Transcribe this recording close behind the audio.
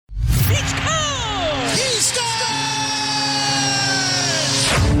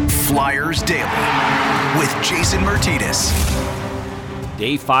Flyers Daily with Jason Martinez.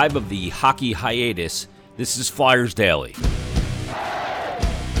 Day 5 of the hockey hiatus. This is Flyers Daily.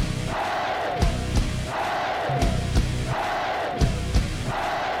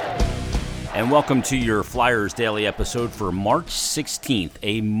 And welcome to your Flyers Daily episode for March 16th,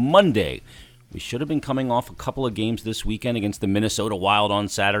 a Monday. We should have been coming off a couple of games this weekend against the Minnesota Wild on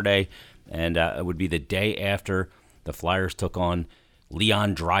Saturday, and it would be the day after the Flyers took on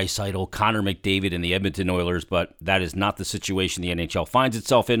Leon Draisaitl, Connor McDavid, and the Edmonton Oilers, but that is not the situation the NHL finds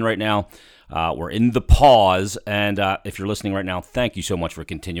itself in right now. We're in the pause, and if you're listening right now, thank you so much for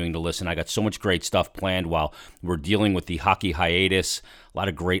continuing to listen. I got so much great stuff planned while we're dealing with the hockey hiatus. A lot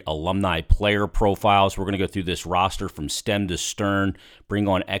of great alumni player profiles. We're going to go through this roster from stem to stern, bring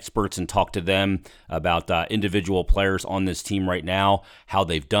on experts and talk to them about individual players on this team right now, how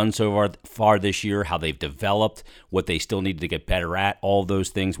they've done so far this year, how they've developed, what they still need to get better at, all those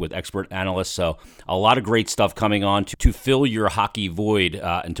things with expert analysts. So a lot of great stuff coming on to fill your hockey void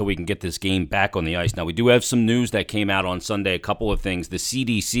until we can get this game back on the ice. Now, we do have some news that came out on Sunday, a couple of things. The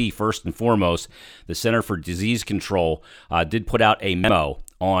CDC, first and foremost, the Center for Disease Control, did put out a memo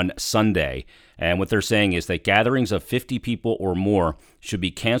on Sunday, and what they're saying is that gatherings of 50 people or more should be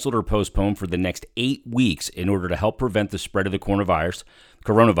canceled or postponed for the next 8 weeks in order to help prevent the spread of the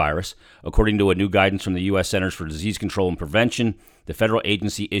coronavirus. According to a new guidance from the U.S. Centers for Disease Control and Prevention, the federal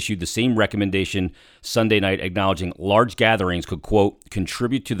agency issued the same recommendation Sunday night, acknowledging large gatherings could, quote,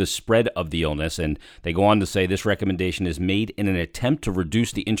 contribute to the spread of the illness. And they go on to say this recommendation is made in an attempt to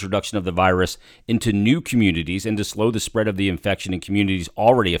reduce the introduction of the virus into new communities and to slow the spread of the infection in communities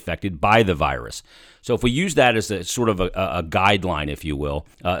already affected by the virus. So if we use that as a sort of a guideline, if you will,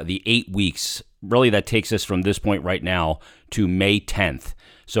 the 8 weeks, really that takes us from this point right now to May 10th.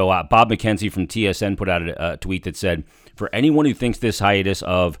 So Bob McKenzie from TSN put out a tweet that said, for anyone who thinks this hiatus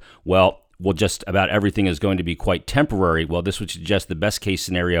of, well, just about everything is going to be quite temporary, well, this would suggest the best case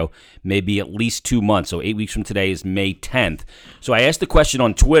scenario may be at least 2 months. So 8 weeks from today is May 10th. So I asked the question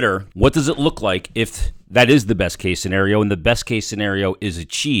on Twitter, what does it look like if that is the best case scenario and the best case scenario is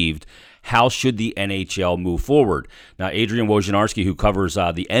achieved? How should the NHL move forward? Now, Adrian Wojnarowski, who covers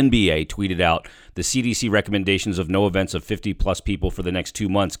the NBA, tweeted out, the CDC recommendations of no events of 50-plus people for the next 2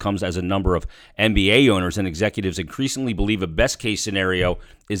 months comes as a number of NBA owners and executives increasingly believe a best-case scenario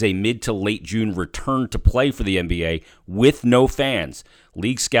is a mid to late June return to play for the NBA with no fans.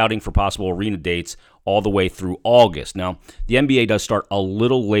 League scouting for possible arena dates all the way through August. Now, the NBA does start a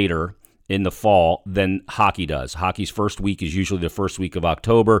little later in the fall than hockey does. Hockey's first week is usually the first week of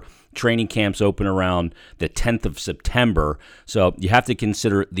October. Training camps open around the 10th of September. So you have to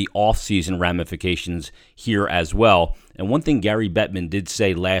consider the off-season ramifications here as well. And one thing Gary Bettman did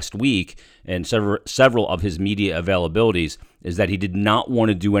say last week, and several of his media availabilities, is that he did not want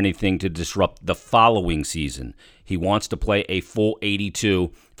to do anything to disrupt the following season. He wants to play a full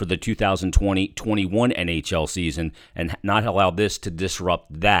 82 for the 2020-21 NHL season and not allow this to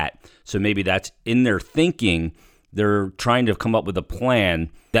disrupt that. So maybe that's in their thinking. They're trying to come up with a plan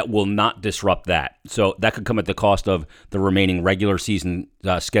that will not disrupt that. So that could come at the cost of the remaining regular season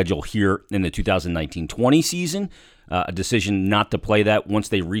schedule here in the 2019-20 season, a decision not to play that once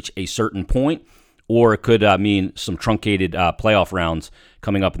they reach a certain point. Or it could mean some truncated playoff rounds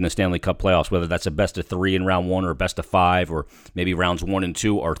coming up in the Stanley Cup playoffs, whether that's a best of 3 in round 1 or a best of 5, or maybe rounds 1 and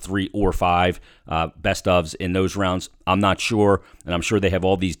 2 are 3 or 5 best ofs in those rounds. I'm not sure, and I'm sure they have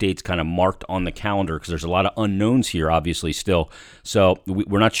all these dates kind of marked on the calendar because there's a lot of unknowns here, obviously, still. So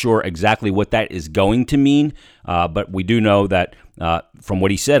we're not sure exactly what that is going to mean, but we do know that, from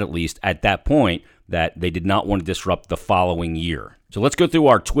what he said at least, at that point, that they did not want to disrupt the following year. So let's go through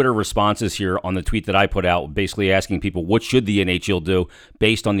our Twitter responses here on the tweet that I put out, basically asking people what should the NHL do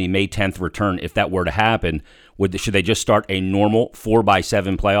based on the May 10th return if that were to happen. Should they just start a normal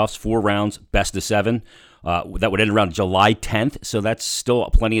 4x7 playoffs, 4 rounds, best of 7? That would end around July 10th, so that's still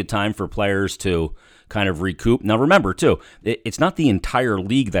plenty of time for players to kind of recoup. Now remember, too, it's not the entire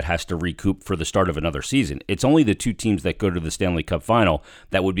league that has to recoup for the start of another season. It's only the 2 teams that go to the Stanley Cup final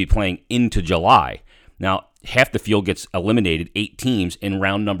that would be playing into July. Now, half the field gets eliminated, 8 teams in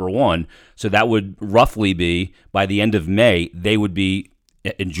round number 1, so that would roughly be, by the end of May, they would be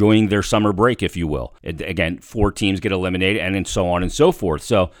enjoying their summer break, if you will. And again, 4 teams get eliminated, and so on and so forth.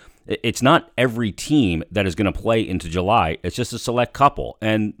 So it's not every team that is going to play into July. It's just a select couple.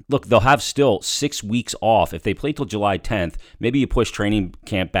 And look, they'll have still 6 weeks off. If they play till July 10th, maybe you push training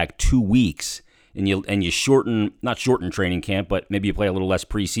camp back 2 weeks. And you not shorten training camp, but maybe you play a little less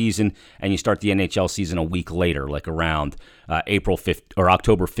preseason, and you start the NHL season a week later, like around April 5th or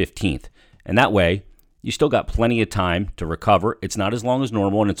October 15th. And that way, You still got plenty of time to recover. It's not as long as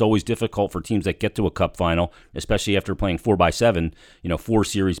normal, and it's always difficult for teams that get to a cup final, especially after playing 4x7, 4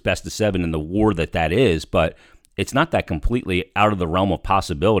 series best of 7 in the war that is, but it's not that completely out of the realm of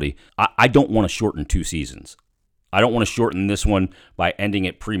possibility. I don't want to shorten 2 seasons. I don't want to shorten this one by ending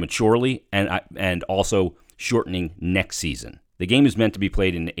it prematurely and also shortening next season. The game is meant to be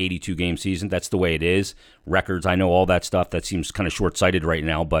played in an 82-game season. That's the way it is. Records, I know all that stuff. That seems kind of short-sighted right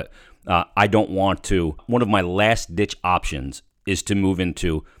now, but I don't want to. One of my last-ditch options is to move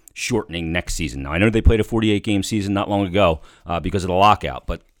into shortening next season. Now, I know they played a 48-game season not long ago because of the lockout,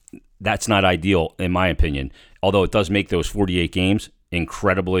 but that's not ideal in my opinion, although it does make those 48 games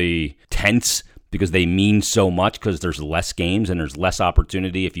incredibly tense because they mean so much because there's less games and there's less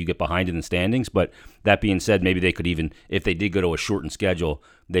opportunity if you get behind in the standings. But that being said, maybe they could even, if they did go to a shortened schedule,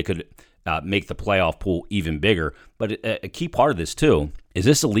 they could make the playoff pool even bigger. But a key part of this, too, is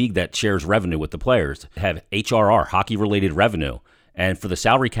this a league that shares revenue with the players, have HRR, hockey-related revenue. And for the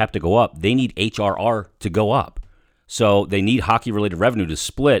salary cap to go up, they need HRR to go up. So they need hockey-related revenue to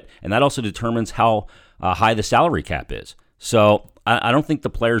split, and that also determines how high the salary cap is. So I don't think the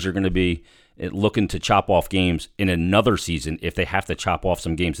players are going to be looking to chop off games in another season if they have to chop off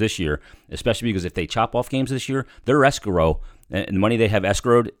some games this year, especially because if they chop off games this year, their escrow and the money they have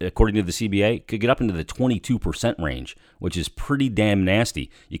escrowed, according to the CBA, could get up into the 22% range, which is pretty damn nasty.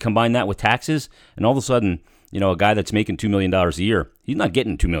 You combine that with taxes, and all of a sudden, a guy that's making $2 million a year, he's not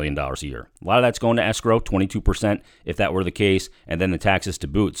getting $2 million a year. A lot of that's going to escrow, 22% if that were the case, and then the taxes to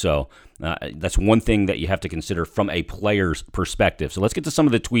boot. So that's one thing that you have to consider from a player's perspective. So let's get to some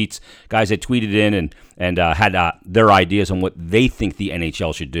of the tweets. Guys that tweeted in and had their ideas on what they think the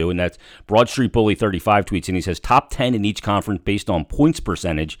NHL should do. And that's Broad Street Bully 35 tweets, and he says, top 10 in each conference based on points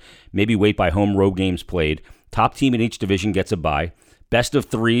percentage, maybe weight by home road games played. Top team in each division gets a bye. Best of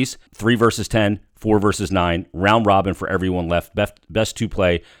threes, 3 versus 10, 4 versus 9, round robin for everyone left. Best 2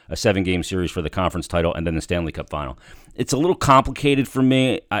 play a 7-game series for the conference title and then the Stanley Cup final. It's a little complicated for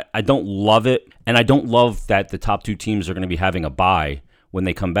me. I don't love it, and I don't love that the top 2 teams are going to be having a bye when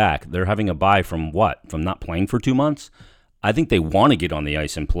they come back. They're having a bye from what? From not playing for 2 months? I think they want to get on the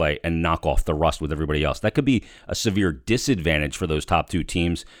ice and play and knock off the rust with everybody else. That could be a severe disadvantage for those top 2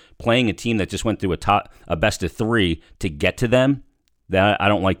 teams. Playing a team that just went through a best of 3 to get to them, I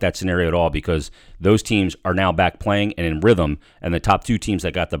don't like that scenario at all because those teams are now back playing and in rhythm, and the top 2 teams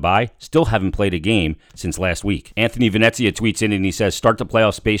that got the bye still haven't played a game since last week. Anthony Venezia tweets in and he says, start the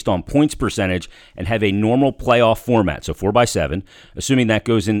playoffs based on points percentage and have a normal playoff format, so 4x7. Assuming that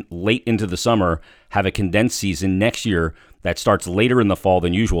goes in late into the summer, have a condensed season next year that starts later in the fall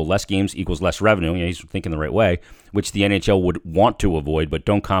than usual. Less games equals less revenue. He's thinking the right way, which the NHL would want to avoid, but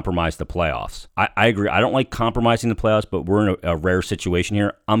don't compromise the playoffs. I agree. I don't like compromising the playoffs, but we're in a rare situation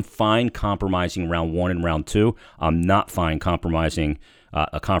here. I'm fine compromising round 1 and round 2. I'm not fine compromising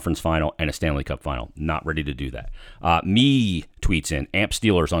a conference final and a Stanley Cup final. Not ready to do that. Me tweets in. Amp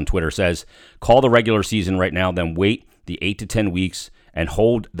Steelers on Twitter says, call the regular season right now, then wait the 8 to 10 weeks and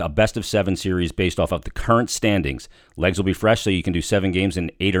hold a best of 7 series based off of the current standings. Legs will be fresh, so you can do 7 games in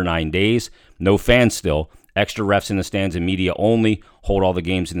 8 or 9 days. No fans still. Extra refs in the stands and media only. Hold all the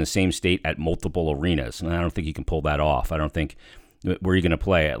games in the same state at multiple arenas. And I don't think you can pull that off. I don't think, where are you going to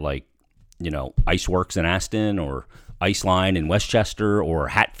play at, Iceworks in Aston or Iceline in Westchester or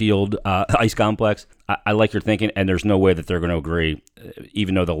Hatfield Ice Complex? I like your thinking, and there's no way that they're going to agree,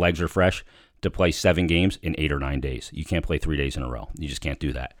 even though the legs are fresh, to play 7 games in 8 or 9 days. You can't play 3 days in a row. You just can't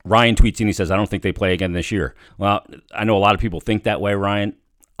do that. Ryan tweets in, he says, I don't think they play again this year. Well, I know a lot of people think that way, Ryan.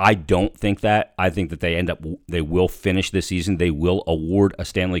 I don't think that. I think that they will finish this season. They will award a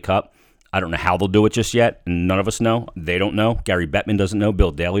Stanley Cup. I don't know how they'll do it just yet. None of us know. They don't know. Gary Bettman doesn't know.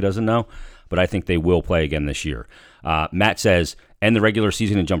 Bill Daly doesn't know. But I think they will play again this year. Matt says, end the regular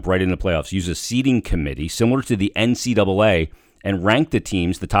season and jump right into the playoffs. Use a seeding committee similar to the NCAA and rank the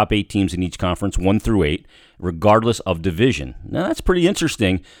teams, the top 8 teams in each conference, 1 through 8, regardless of division. Now, that's pretty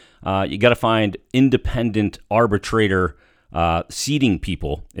interesting. You got to find independent arbitrator seeding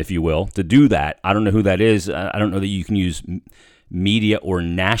people, if you will, to do that. I don't know who that is. I don't know that you can use media or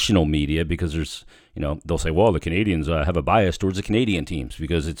national media because there's, they'll say, well, the Canadians have a bias towards the Canadian teams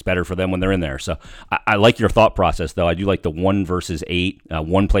because it's better for them when they're in there. So I like your thought process, though. I do like the 1 versus 8.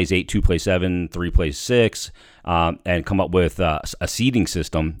 1 plays 8, 2 plays 7, 3 plays 6, and come up with a seeding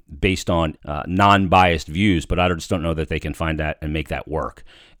system based on non-biased views, but I just don't know that they can find that and make that work.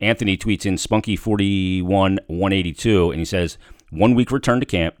 Anthony tweets in Spunky41-182, and he says, 1 week return to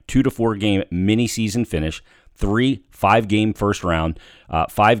camp, 2 to 4 game mini season finish, 3 5-game first round,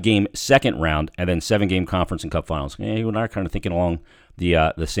 5-game second round, and then 7-game conference and cup finals. You and I are kind of thinking along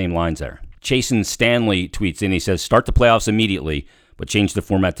the same lines there. Chasen Stanley tweets in. He says, start the playoffs immediately, but change the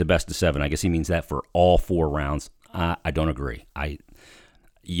format to best of 7. I guess he means that for all 4 rounds. I don't agree.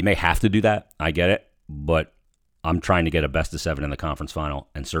 You may have to do that. I get it, but I'm trying to get a best of 7 in the conference final,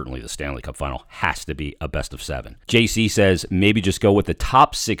 and certainly the Stanley Cup final has to be a best of 7. JC says maybe just go with the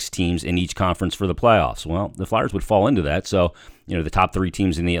top 6 teams in each conference for the playoffs. Well, the Flyers would fall into that. So, the top 3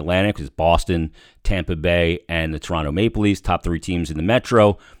 teams in the Atlantic is Boston, Tampa Bay, and the Toronto Maple Leafs. Top 3 teams in the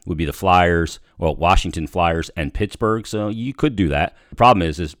Metro would be the Flyers, Washington Flyers, and Pittsburgh. So you could do that. The problem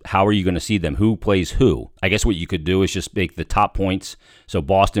is how are you going to seed them? Who plays who? I guess what you could do is just make the top points. So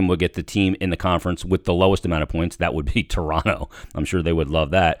Boston would get the team in the conference with the lowest amount of points. That would be Toronto. I'm sure they would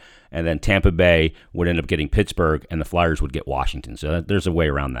love that. And then Tampa Bay would end up getting Pittsburgh, and the Flyers would get Washington. So there's a way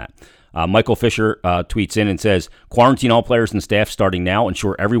around that. Michael Fisher tweets in and says, quarantine all players and staff starting now.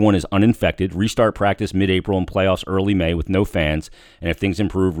 Ensure everyone is uninfected. Restart practice mid-April and playoffs early May with no fans. And if things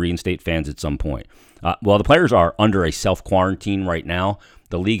improve, reinstate fans at some point. Well, the players are under a self-quarantine right now.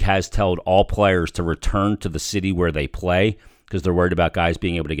 The league has told all players to return to the city where they play, because they're worried about guys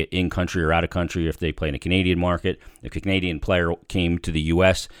being able to get in-country or out-of-country if they play in a Canadian market. If a Canadian player came to the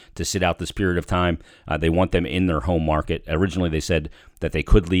U.S. to sit out this period of time, they want them in their home market. Originally, they said that they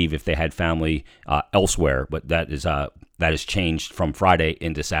could leave if they had family elsewhere, but that has changed from Friday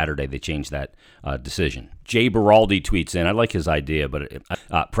into Saturday. They changed that decision. Jay Beraldi tweets in, I like his idea, but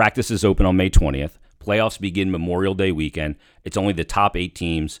practices open on May 20th. Playoffs begin Memorial Day weekend. It's only the top 8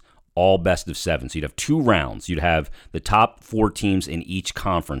 teams, all best of 7. So you'd have 2 rounds. You'd have the top 4 teams in each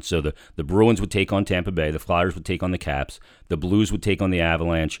conference. So the Bruins would take on Tampa Bay, the Flyers would take on the Caps, the Blues would take on the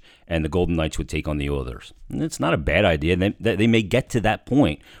Avalanche, and the Golden Knights would take on the Oilers. And it's not a bad idea. They may get to that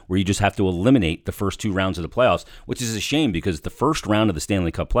point where you just have to eliminate the first 2 rounds of the playoffs, which is a shame because the first round of the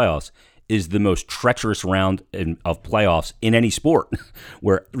Stanley Cup playoffs is the most treacherous round of playoffs in any sport,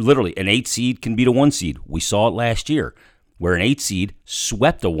 where literally an 8 seed can beat a 1 seed. We saw it last year, where an 8 seed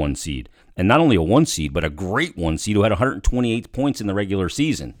swept a 1 seed. And not only a 1 seed, but a great 1 seed who had 128 points in the regular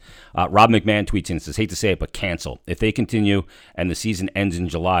season. Rob McMahon tweets in and says, hate to say it, but cancel. If they continue and the season ends in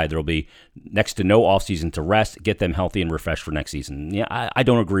July, there will be next to no offseason to rest, get them healthy and refreshed for next season. Yeah, I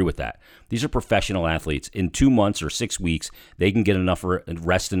don't agree with that. These are professional athletes. In 2 months or 6 weeks, they can get enough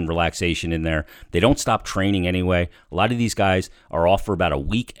rest and relaxation in there. They don't stop training anyway. A lot of these guys are off for about a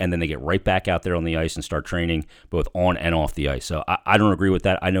week, and then they get right back out there on the ice and start training both on and off the ice. So I don't agree with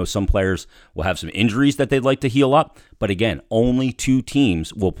that. I know some players will have some injuries that they'd like to heal up, but again, only 2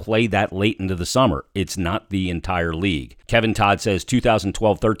 teams will play that late into the summer. It's not the entire league. Kevin Todd says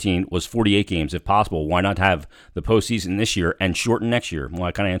 2012-13 was 48 games. If possible, why not have the postseason this year and shorten next year? Well,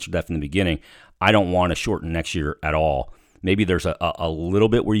 I kind of answered that from the beginning. I don't want to shorten next year at all. Maybe there's a little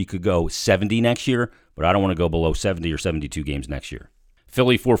bit where you could go 70 next year, but I don't want to go below 70 or 72 games next year.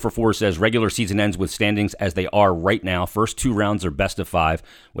 Philly 444 says regular season ends with standings as they are right now. First 2 rounds are best of 5,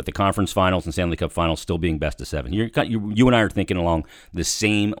 with the conference finals and Stanley Cup finals still being best of 7. You and I are thinking along the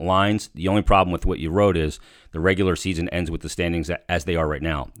same lines. The only problem with what you wrote is the regular season ends with the standings as they are right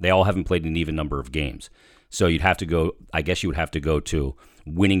now. They all haven't played an even number of games. So you would have to go to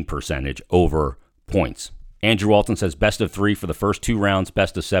winning percentage over points. Andrew Walton says best of 3 for the first 2 rounds,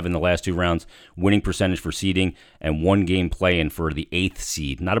 best of 7 the last 2 rounds, winning percentage for seeding, and 1 game play-in for the 8th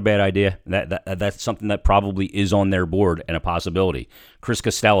seed. Not a bad idea. That's something that probably is on their board and a possibility. Chris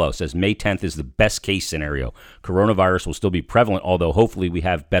Costello says May 10th is the best case scenario. Coronavirus will still be prevalent, although hopefully we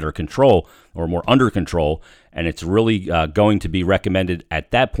have better control or more under control, and it's really going to be recommended at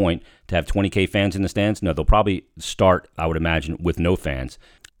that point to have 20K fans in the stands. No, they'll probably start, I would imagine, with no fans.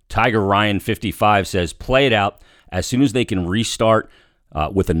 Tiger Ryan 55 says, play it out. As soon as they can restart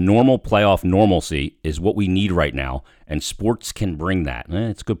with a normal playoff normalcy is what we need right now, and sports can bring that.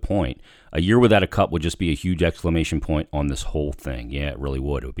 It's a good point. A year without a cup would just be a huge exclamation point on this whole thing. Yeah, it really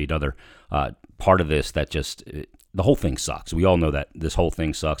would. It would be another part of this that just... the whole thing sucks. We all know that this whole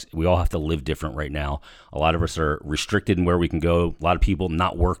thing sucks. We all have to live different right now. A lot of us are restricted in where we can go. A lot of people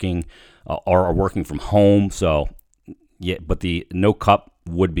not working or are working from home. So, yeah, but the no cup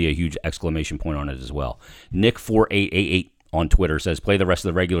would be a huge exclamation point on it as well. Nick4888 on Twitter says, play the rest of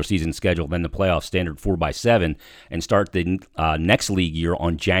the regular season schedule, then the playoff standard 4x7, and start the next league year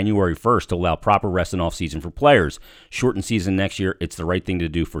on January 1st to allow proper rest and off-season for players. Shorten season next year. It's the right thing to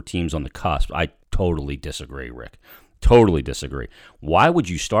do for teams on the cusp. I totally disagree, Rick. Totally disagree. Why would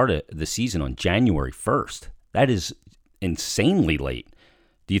you start the season on January 1st? That is insanely late.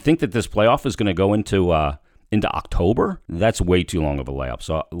 Do you think that this playoff is going to go into October? That's way too long of a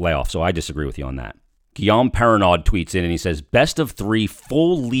layoff, so I disagree with you on that. Guillaume Perinaud tweets in and he says, best of 3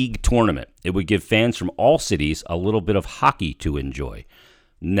 full league tournament. It would give fans from all cities a little bit of hockey to enjoy.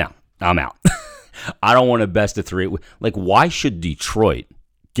 Now, I'm out. I don't want a best of 3. Like, why should Detroit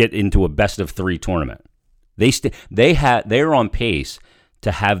get into a best of 3 tournament? They're on pace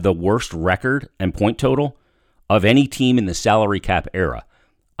to have the worst record and point total of any team in the salary cap era.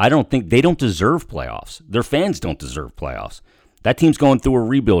 I don't think they don't deserve playoffs. Their fans don't deserve playoffs. That team's going through a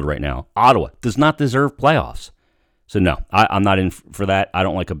rebuild right now. Ottawa does not deserve playoffs. So no, I'm not in for that. I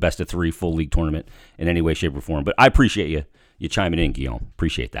don't like a best of 3 full league tournament in any way, shape, or form. But I appreciate you chiming in, Guillaume.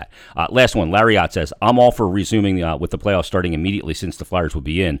 Appreciate that. Last one, Lariat says, I'm all for resuming with the playoffs starting immediately since the Flyers will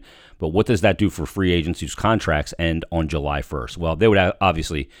be in. But what does that do for free agents whose contracts end on July 1st? Well, they would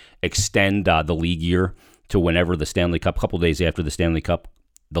obviously extend the league year to whenever the Stanley Cup, a couple days after the Stanley Cup,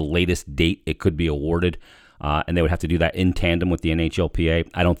 the latest date it could be awarded. And they would have to do that in tandem with the NHLPA.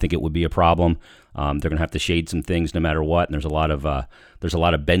 I don't think it would be a problem. They're going to have to shade some things no matter what. And there's a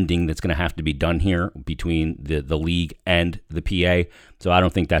lot of bending that's going to have to be done here between the league and the PA. So I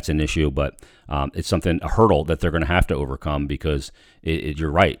don't think that's an issue, but it's a hurdle that they're going to have to overcome because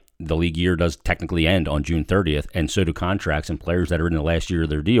you're right. The league year does technically end on June 30th, and so do contracts and players that are in the last year of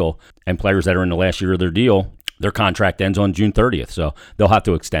their deal. And players that are in the last year of their deal, their contract ends on June 30th, so they'll have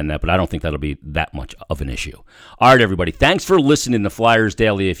to extend that, but I don't think that'll be that much of an issue. All right, everybody, thanks for listening to Flyers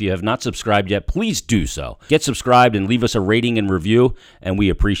Daily. If you have not subscribed yet, please do so. Get subscribed and leave us a rating and review, and we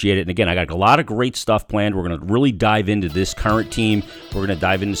appreciate it. And again, I got a lot of great stuff planned. We're going to really dive into this current team. We're going to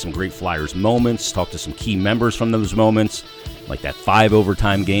dive into some great Flyers moments, talk to some key members from those moments, like that 5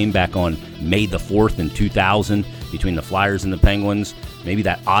 overtime game back on May the 4th in 2000 between the Flyers and the Penguins. Maybe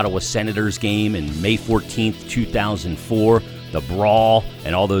that Ottawa Senators game in May 14th, 2004, the brawl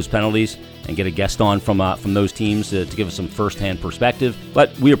and all those penalties, and get a guest on from those teams to give us some firsthand perspective.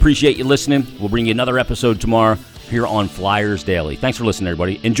 But we appreciate you listening. We'll bring you another episode tomorrow here on Flyers Daily. Thanks for listening,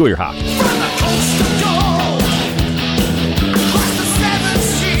 everybody. Enjoy your hockey.